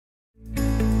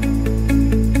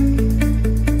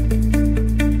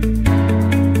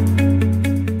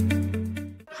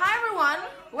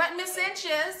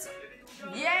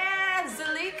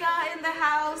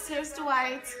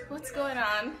right, what's going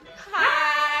on?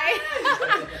 Hi!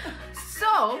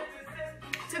 So,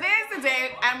 today is the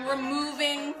day I'm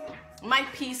removing my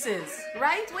pieces,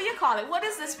 right? What do you call it? What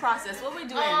is this process? What are we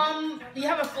doing? You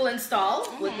have a full install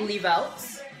with leave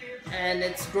outs, and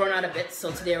it's grown out a bit,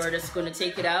 so today we're just going to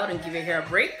take it out and give your hair a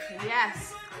break.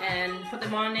 Yes. And put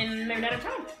them on in maybe another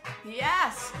time.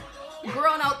 Yes.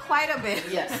 Grown out quite a bit.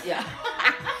 Yes, yeah.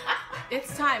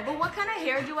 It's time. But what kind of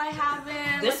hair do I have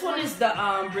in? This one is the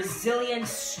Brazilian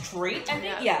straight, I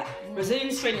think. Yeah.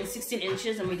 Brazilian straight in 16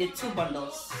 inches, and we did 2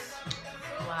 bundles.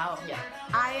 Wow. Yeah.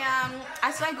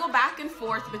 So I go back and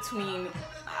forth between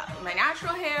my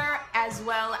natural hair as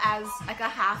well as like a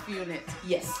half unit.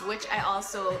 Yes. Which I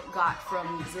also got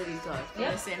from Zilita, from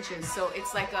the Inchez. So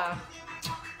it's like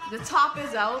the top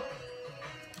is out,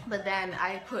 but then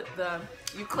I put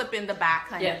you clip in the back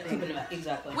kind of thing. Yeah, clip in the back,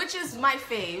 exactly. Which is my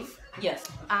fave.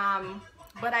 Yes.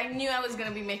 But I knew I was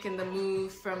gonna be making the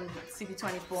move from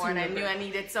CP24, and I knew I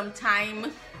needed some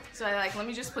time, so I let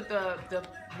me just put the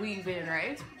weave in,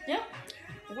 right? Yeah.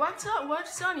 What's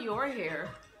on your hair?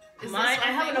 I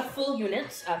have a full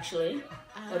unit actually,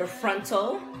 with a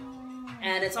frontal,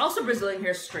 and it's also Brazilian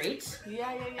hair straight.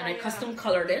 Yeah. And I custom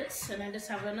colored it, and I just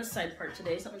have it on the side part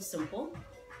today, something simple.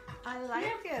 I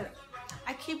like it.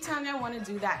 I keep telling you I want to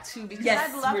do that too, because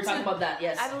we're talking about that.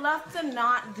 Yes. I'd love to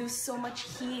not do so much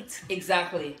heat.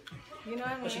 Exactly. You know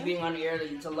what I mean? Especially being on air,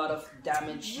 there's a lot of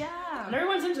damage. Yeah. And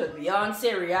everyone's into it.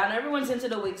 Beyonce, Rihanna, everyone's into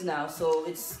the wigs now. So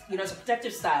it's, it's a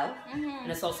protective style,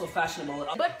 and it's also fashionable.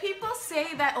 But people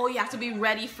say that, you have to be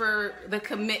ready for the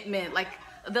commitment. Like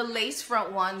the lace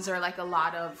front ones are like a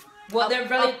lot of they're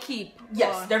very upkeep.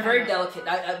 Yes, they're very delicate.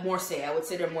 I would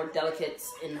say they're more delicate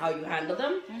in how you handle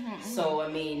them. So I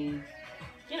mean,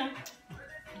 yeah.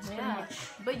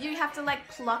 But you have to like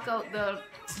pluck out the.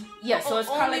 Yeah, so it's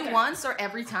kind of like once or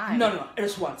every time. No,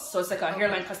 just once. So it's like a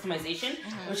hairline customization,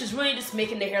 which is really just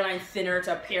making the hairline thinner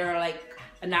to appear like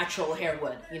a natural hair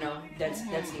would.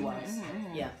 Density wise.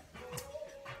 Yeah.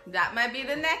 That might be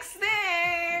the next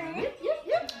thing.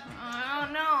 Yep. I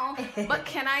don't know. But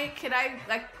can I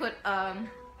like put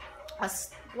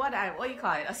what do you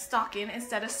call it? A stocking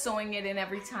instead of sewing it in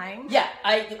every time? Yeah,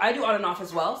 I do on and off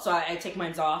as well. So I take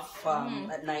mine off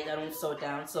at night. I don't sew it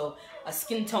down. So a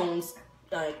skin tones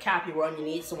cap you wear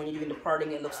underneath. So when you're doing the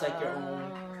parting, it looks like your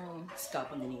own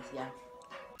scalp underneath. Yeah.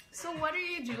 So what are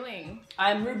you doing?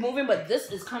 I'm removing, but this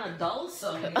is kind of dull.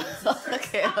 So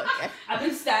okay. I've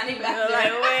been standing back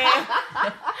there.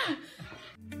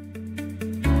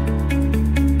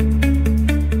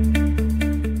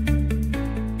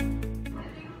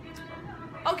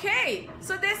 Okay,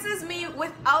 so this is me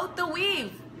without the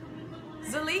weave.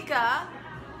 Zalika,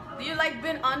 you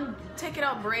been taking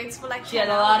out braids for She had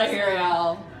a lot of hair,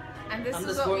 y'all. And this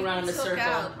is what we took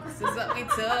out. This is what we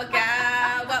took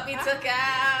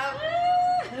out.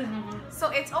 So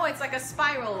it's like a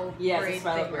spiral braid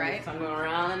thing, right? So I'm going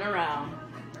around and around.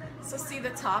 So see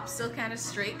the top still kind of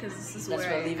straight because this is where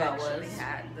I actually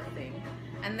had the thing.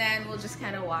 And then we'll just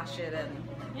kind of wash it and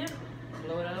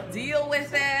blow it out. Deal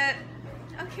with it.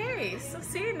 Okay, so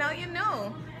see, now you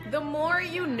know. The more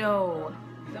you know.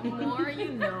 The more you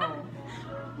know.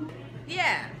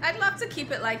 Yeah, I'd love to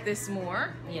keep it like this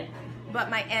more. Yeah. But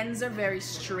my ends are very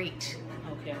straight.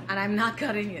 Okay. And I'm not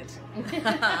cutting it.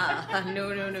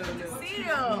 No. See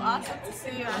you. Awesome to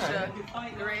see you,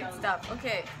 Asha. Great stuff.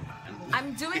 Okay.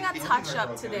 I'm doing a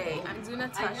touch-up today.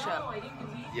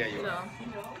 Yeah, you know.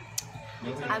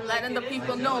 I'm letting the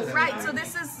people know. Right, so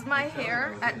this is my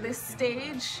hair at this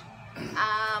stage.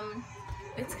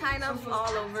 It's kind of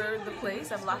all over the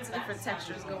place. I have lots of different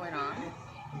textures going on.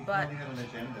 But I'm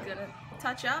gonna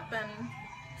touch up and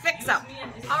fix up.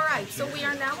 Alright, so we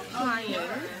are now applying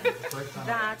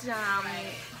that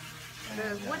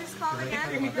what is called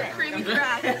again? The creamy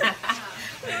crack.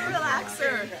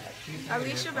 Relaxer.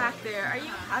 Alicia back there. Are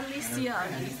you Alicia?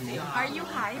 Are you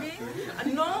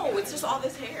hiding? No, it's just all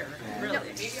this hair.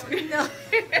 Really. No.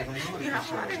 You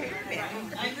have a lot of hair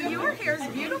there. Your hair is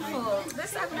beautiful.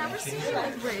 I've never seen you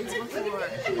with braids before.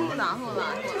 Hold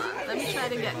on. Let me try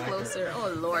to get closer. Oh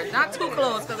Lord, not too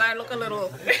close because I look a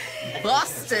little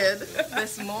busted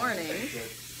this morning.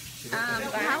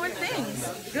 How are things?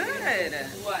 Good.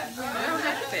 What? How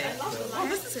hectic. Oh,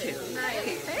 this is cute.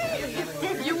 Nice.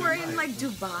 Hey, you were in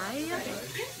Dubai?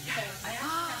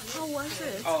 How was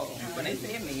it? Oh, when I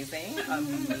say amazing,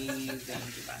 amazing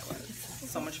Dubai was.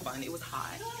 so much fun. It was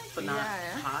hot, but not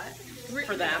Yeah. hot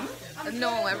for them.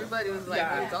 No, everybody was like,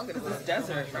 what are you talking This about? is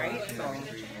desert, right? So,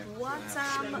 What,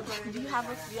 do you have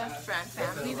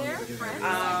family there? Friends?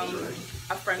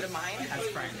 a friend of mine has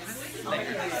friends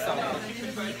there, so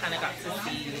we kind of got to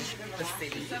see the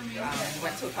city. We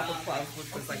went to a couple clubs,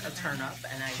 which was like a turn up,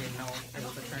 and I didn't know it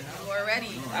was a turn up. We're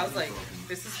ready. I was like,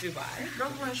 this is Dubai.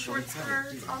 Girls wearing short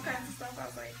skirts, all kinds of stuff. I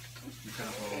was like,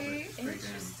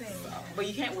 Interesting. but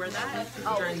you can't wear that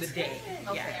during the day.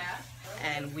 Okay. Yeah.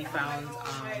 And we found,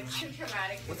 what's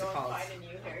it called?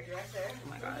 Oh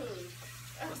my god.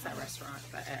 What's that restaurant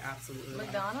that I absolutely love?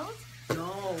 McDonald's?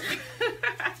 No.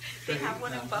 They have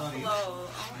one in Buffalo. Oh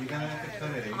You gotta have to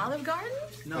cut it. Olive Garden?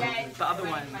 no, the other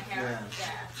one. Yeah.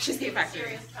 Cheesecake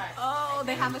Factory. Oh,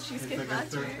 they have a cheesecake It's like a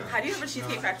factory. circle. How do you have a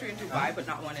Cheesecake Factory in Dubai but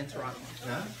not one in Toronto?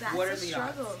 Yeah? That's What a are the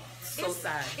struggle. odds? So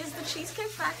sad. Is the Cheesecake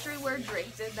Factory where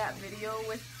Drake did that video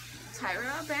with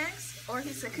Tyra Banks? Or he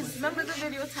said, because remember the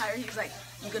video with Tyra, he's like,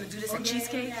 you gonna do this at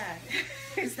Cheesecake? Yeah.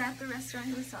 Is that the restaurant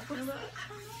he was talking about?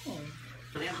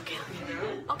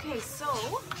 Okay, so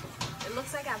it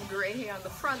looks like I have gray hair on the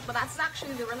front, but that's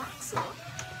actually the relaxer.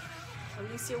 At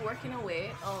least you're working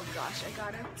away. Oh gosh, I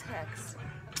got a text.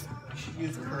 You should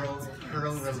use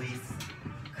curl release.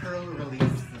 Curl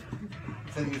release.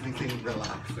 Instead of using thing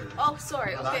relaxer. Oh,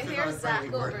 sorry. Okay, Relaxers here's are Zach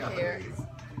friendly over workout here. release.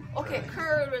 Okay, Right.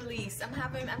 curl release.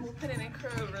 I'm putting in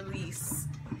curl release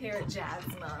here at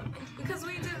Jazma because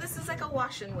we do. This is like a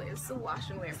wash and wear. It's a wash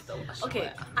and wear.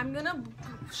 Okay, I'm gonna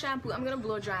shampoo. I'm gonna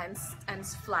blow dry and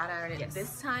flat iron it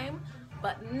this time.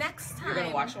 But next time, You're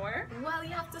gonna wash and wear? well, you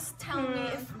have to tell me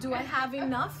if do I have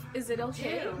enough? Is it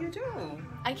okay? You do.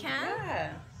 I can.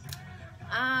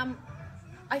 Yeah.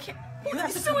 I can. You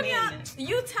have to Sonia, come in.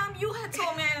 you tell me you had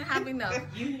told me I didn't have enough.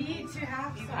 You need to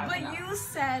have some.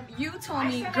 But you told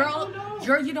me,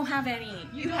 girl, you don't have any.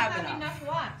 You have enough.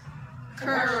 What?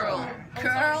 Curl,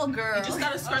 girl. You just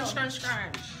gotta scrunch. That's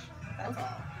all.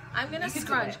 I'm gonna You can do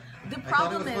scrunch. it. The I thought it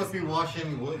problem was supposed is, to be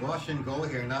wash and go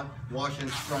here, not wash and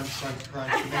scrunch to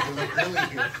make it look curly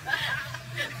here.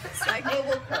 it's like it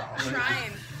will curl.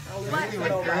 Trying. Really, when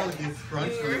curl, you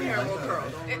scrunch Your really hair like will that.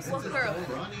 curl. It will curl.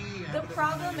 Runny, The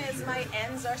problem is my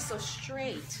ends are so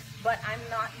straight, but I'm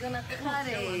not gonna cut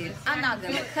it. I'm not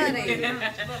gonna cut it.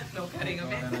 No cutting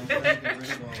of and it. I'm trying to get rid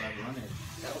of all that running.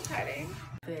 No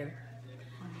cutting.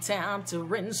 Time to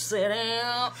rinse it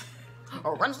out.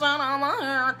 Rinse out all my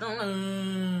hair.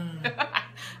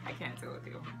 I can't do it with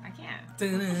you. I can't.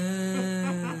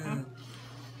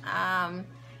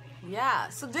 Yeah.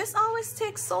 So this always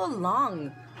takes so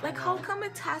long. Like, how come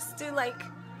it has to like?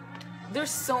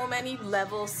 There's so many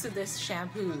levels to this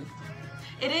shampoo.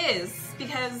 It is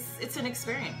because it's an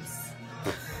experience.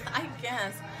 I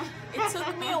guess it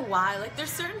took me a while. Like, there's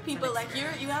certain people like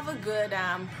you have a good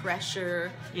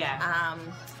pressure. Yeah.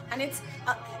 And it's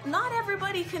not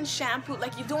everybody can shampoo.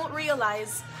 Like, you don't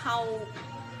realize how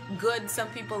good some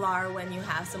people are when you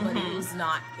have somebody who's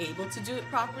not able to do it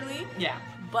properly. Yeah.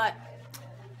 But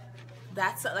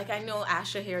that's like, I know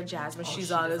Asha here, Jazma. She's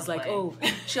she always doesn't like, play. oh,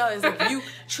 she always like, you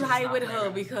try not with play. her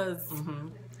because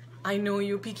I know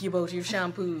you're picky about your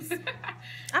shampoos.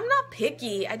 I'm not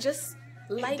picky. I just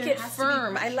like There it has to be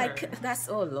firm. I pressure. like that's.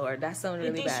 Oh Lord, that sounds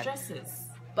really It bad. de-stresses.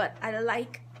 But I don't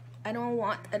like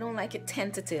it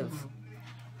tentative.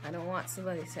 I don't want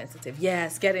somebody sensitive.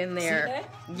 Yes, get in there.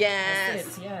 that?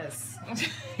 Yes. Yes.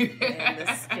 And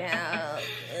the scalp.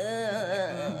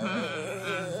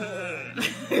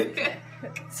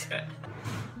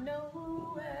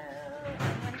 Noel.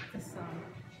 I like this song.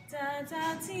 Da,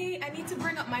 da, dee. I need to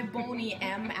bring up my Boney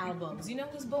M albums. You know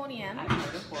who's Boney M? I've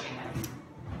heard of Boney M.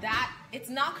 That it's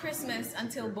not Christmas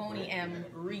until Boney M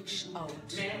reached out.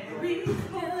 Mary,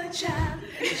 the child,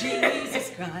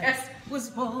 Jesus Christ was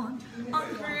born on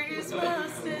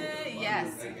Christmas Day.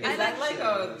 Yes. Is that like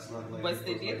a West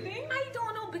Indian thing? I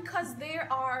don't know because there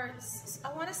are,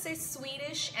 I want to say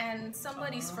Swedish and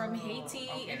somebody's from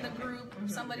Haiti in the group.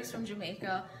 Somebody's from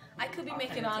Jamaica. I could be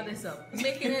making all this up.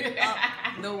 Making it up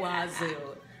the wazoo.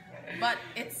 But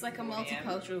it's like a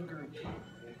multicultural group.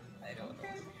 I don't know.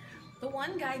 The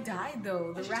one guy died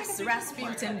though. The Rasputin.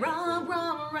 Rasputin.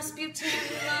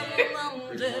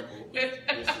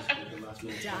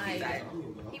 He died.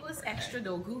 He was extra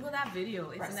though. Google that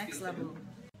video. It's next level.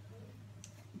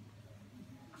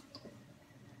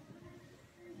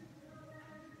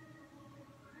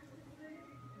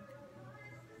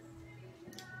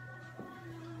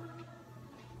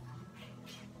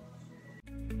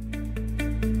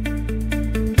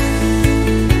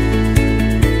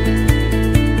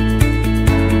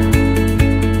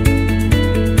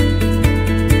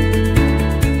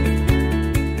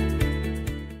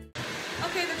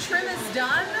 Okay, the trim is done.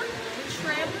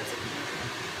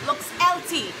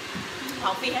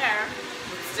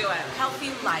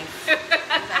 life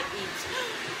as I eat.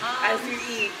 As you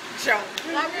eat junk.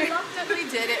 I reluctantly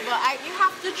did it, but you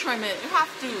have to trim it. You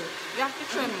have to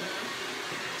trim.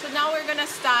 So now we're gonna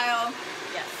style.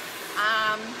 Yes.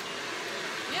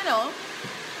 You know,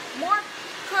 more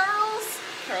curls.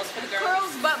 Curls for the girls.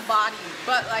 Curls, but body,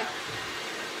 but like.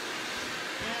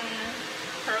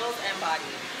 Curls and body.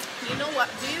 You know what?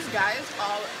 These guys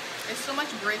there's so much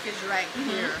breakage right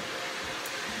here.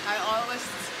 It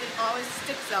always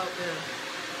sticks out there.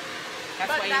 That's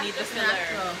But why you need the just filler.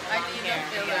 natural. I along need here. the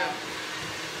filler.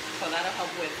 Yeah. So that'll help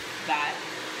with that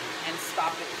and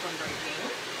stop it from breaking.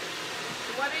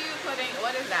 What are you putting?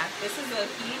 What is that? This is a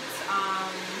heat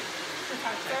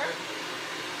protector.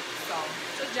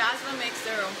 So Jazma makes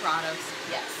their own products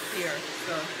Yes. here.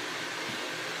 So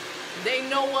they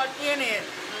know what's in it.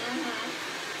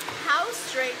 How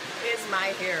straight is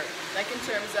my hair? Like in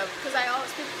terms of, because I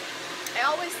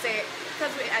always say,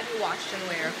 because I do wash and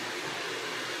wear,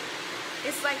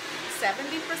 it's like 70%.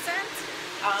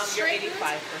 You're straightened,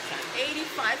 85%.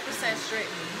 85%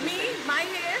 straightened. Me, my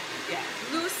hair Yeah.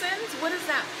 loosened. What is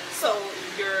that? So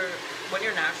when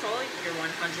you're natural, you're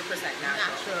 100%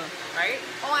 natural. Right?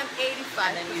 Oh, I'm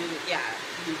 85. And then you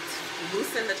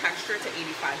loosen the texture to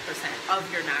 85% of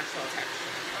your natural texture.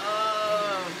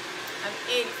 Oh, I'm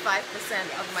 85%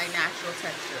 of my natural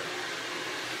texture.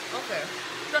 Okay.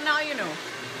 So now you know.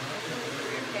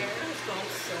 Your hair has grown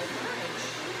so much.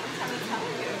 I'm trying to tell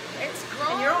you. It's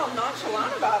grown. And you're all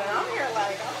nonchalant about it. I'm here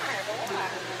like, oh my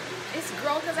god. It's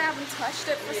grown because I haven't touched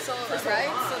it for so right?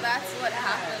 long. So that's what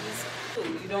happens.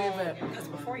 You don't, because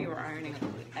before you were ironing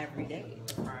every day.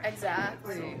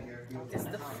 Exactly. It's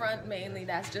the front mainly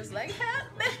that's just like, help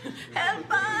me, help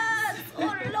us,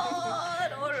 oh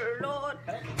Lord, oh Lord.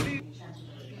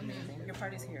 Your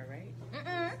party's here, right?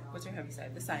 Mm-mm. What's your heavy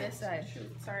side? This side. This side. Shoot,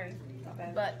 sorry. Not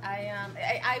bad. But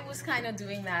I was kind of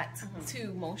doing that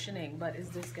too, motioning, but it's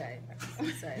this guy.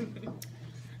 This side.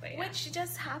 But yeah. Which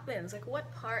just happens. Like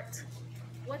what part,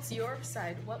 what's your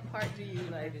side? What part do you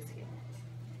like?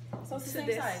 So it's the to same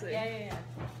this side. way. Yeah.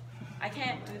 I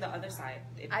can't do the other side.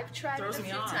 It I've tried it throws a me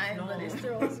few off. times, No. but it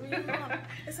throws me off.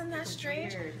 Isn't that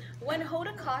strange? weird. When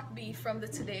Hoda Kotb from the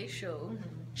Today Show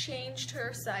changed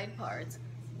her side part,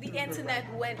 the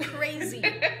internet went crazy.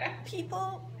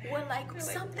 People were like,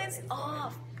 something's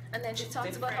off. And then she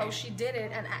talked about how she did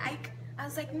it, and I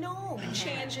was like, no,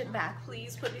 change it back,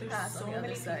 please. Put the pass so on the other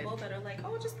many side. people that are like,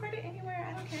 oh, just put it anywhere.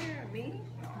 I don't care. Me?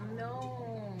 No.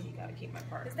 You gotta keep my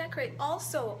part. Is that crazy?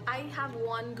 Also, I have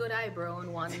one good eyebrow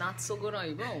and one not so good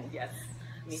eyebrow. Yes.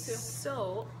 Me too.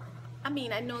 So, I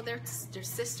mean, I know they're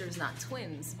sisters, not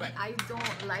twins, but I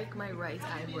don't like my right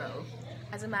eyebrow.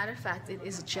 As a matter of fact, it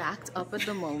is jacked up at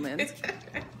the moment.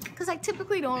 Because I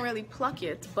typically don't really pluck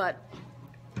it, but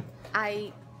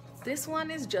this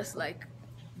one is just like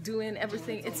doing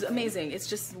everything. It's amazing. It's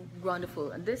just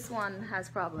wonderful. And this one has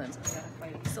problems.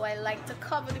 So I like to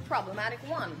cover the problematic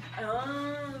one.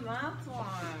 Oh, that one.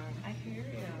 I hear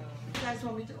you. You guys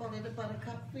want me to order the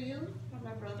buttercup for you, for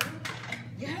my brother?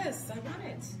 Yes, I want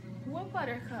it. What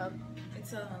buttercup?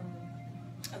 It's a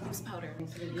loose powder.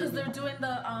 Because they're doing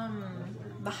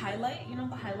the highlight, you know,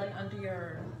 the highlight under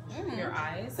your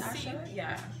eyes, actually.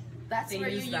 Yeah. That's where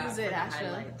you use that for it, the actually.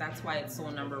 highlight. That's why it's so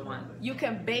 #1. You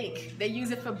can bake. They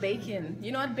use it for baking.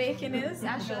 You know what baking is,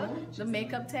 Asha? The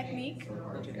makeup technique.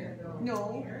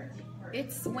 No.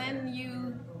 It's when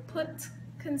you put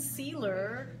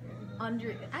concealer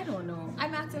under. I don't know.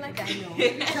 I'm acting like I know.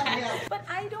 But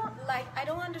I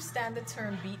don't understand the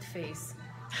term beat face.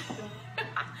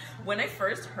 When I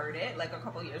first heard it, like a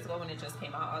couple years ago when it just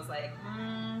came out, I was like,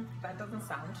 that doesn't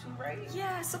sound too right.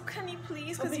 Yeah, so can you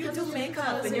please, Because you do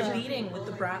makeup and you're beating with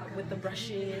the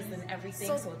brushes and everything.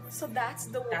 So that's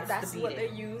That's the what they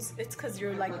beating. use. It's because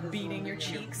you're like beating your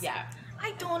cheeks. Yeah.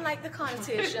 I don't like the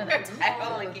connotation at I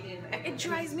don't all. like it either. It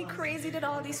drives me crazy that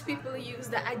all these people use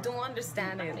that. I don't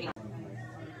understand it.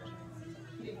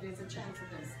 If there's a chance of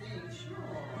them staying, sure.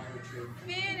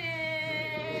 Finished.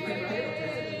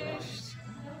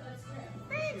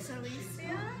 Thanks,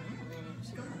 Alicia.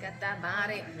 Got that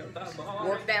body.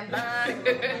 Work that body.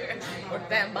 Work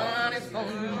that body for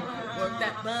me. Work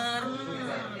that body.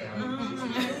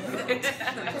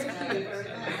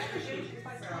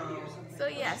 So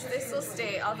yes, this will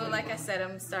stay. Although, like I said,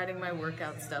 I'm starting my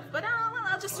workout stuff. But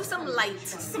I'll just do some light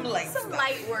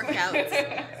workouts.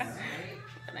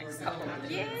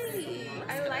 Yay!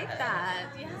 I like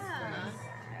that. Yeah.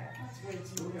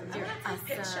 You're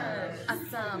awesome.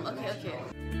 Awesome.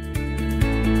 Okay.